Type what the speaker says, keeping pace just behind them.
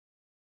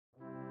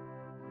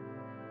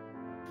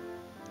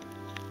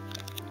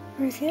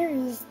here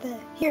is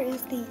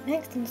the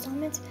next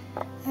installment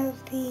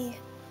of the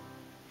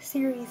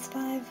Series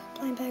 5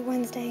 Blind Bag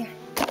Wednesday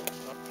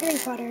Harry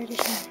Potter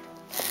edition.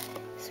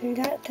 So we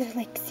got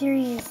the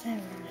series,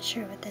 I'm not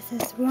sure what this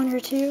is, 1 or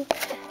 2.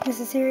 This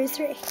is Series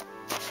 3.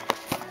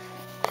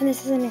 And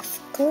this is an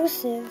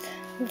exclusive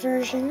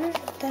version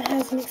that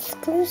has an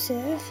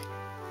exclusive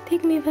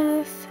Pygmy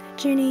Puff,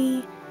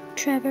 Ginny,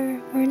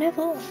 Trevor, or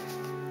Neville.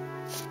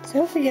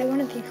 So if we get one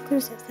of the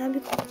exclusives, that'd be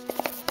cool.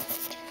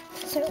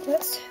 So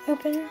let's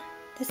open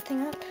this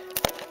thing up,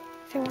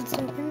 if it wants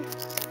to open.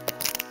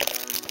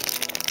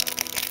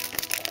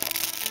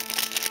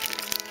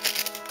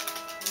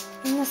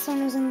 And this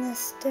one was in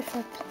this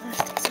different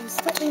plastic, so it's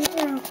slightly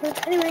more awkward.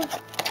 Anyway.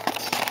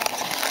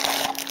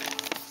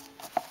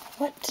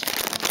 What?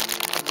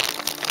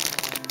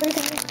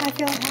 Okay, I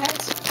feel hot.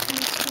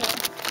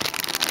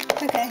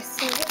 Okay,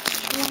 so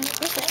which one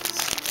is it?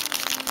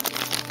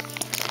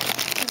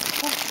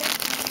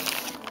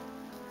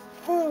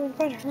 Oh, we've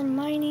got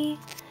Hermione.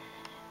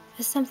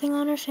 There's something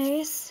on her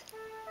face.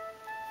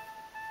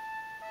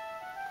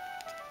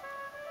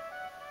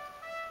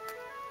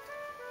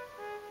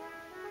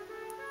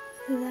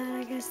 That,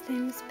 I guess,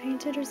 thing's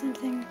painted or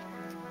something.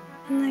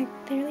 And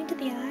they really did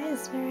the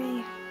eyes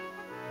very...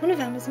 One of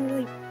them doesn't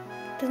look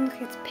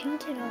like it's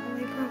painted all the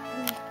way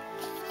properly.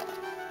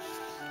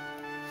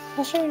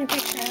 I'll show you a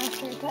picture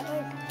after, but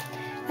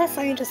that's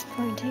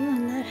disappointing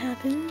when that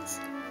happens.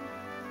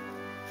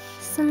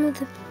 Some of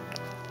the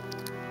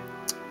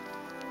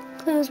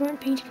clothes weren't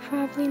painted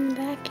properly in the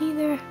back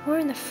either, or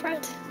in the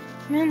front.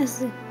 Man,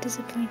 this is a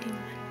disappointing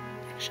one,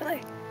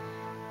 actually.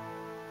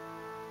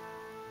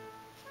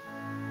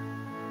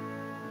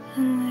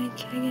 And I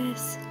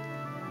guess...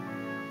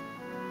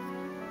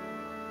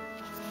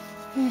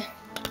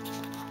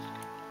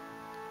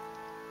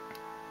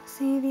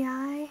 See the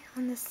eye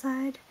on this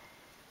side?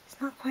 It's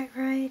not quite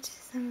right.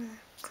 Some of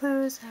the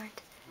clothes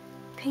aren't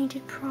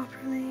painted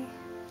properly.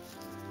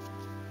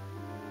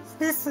 So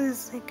this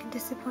is a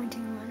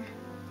disappointing one.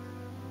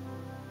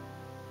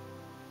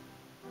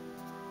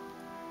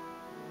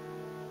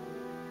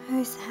 At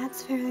least the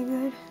hat's fairly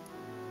good.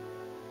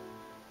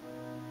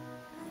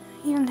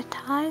 Even the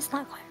tie's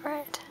not quite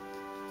right.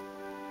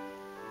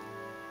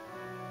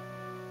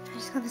 I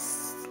just got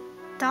this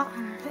dot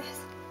on her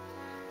face.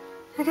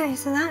 Okay,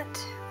 so that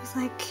was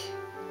a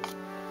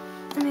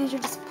major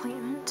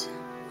disappointment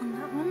on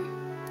that one.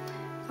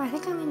 So I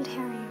think I needed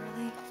Harry,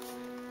 really.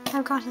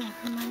 I've got a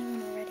Hermione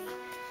one already,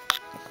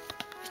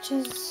 which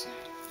is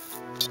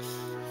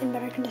in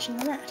better condition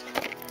than that.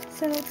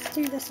 So let's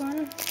do this one,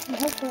 and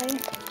hopefully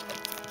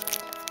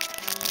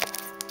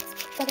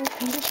better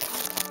condition.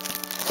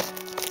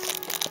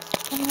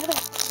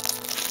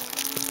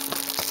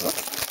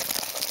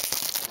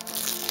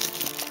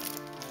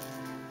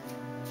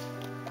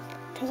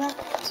 Because that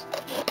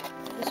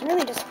was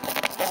really just...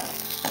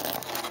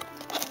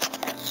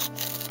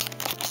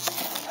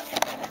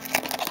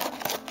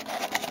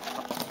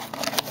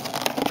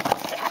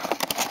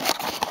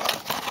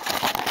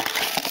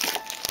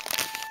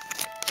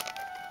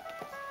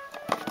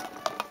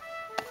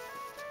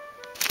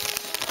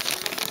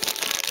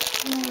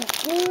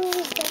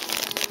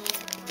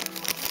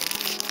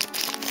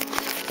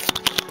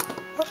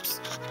 Whoops.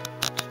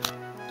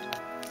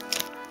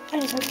 I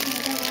just hope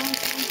it's not wrong.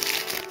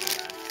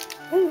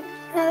 Ooh,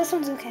 no, this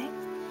one's okay.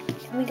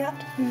 And we got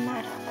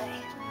Mad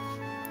Eye.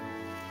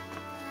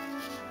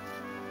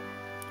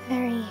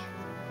 Very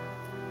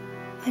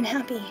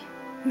unhappy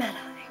Mad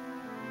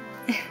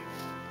Eye.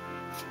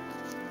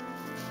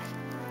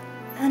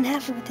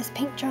 Unhappy with this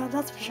paint job,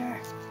 that's for sure.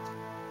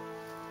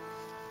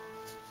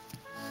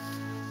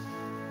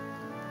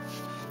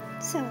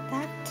 So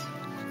that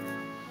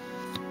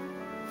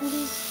are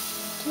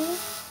these two.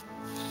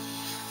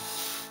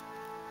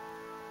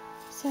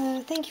 So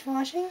thank you for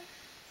watching.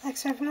 Like,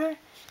 subscribe for more.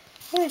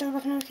 Really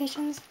double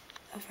notifications.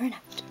 Over and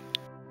out.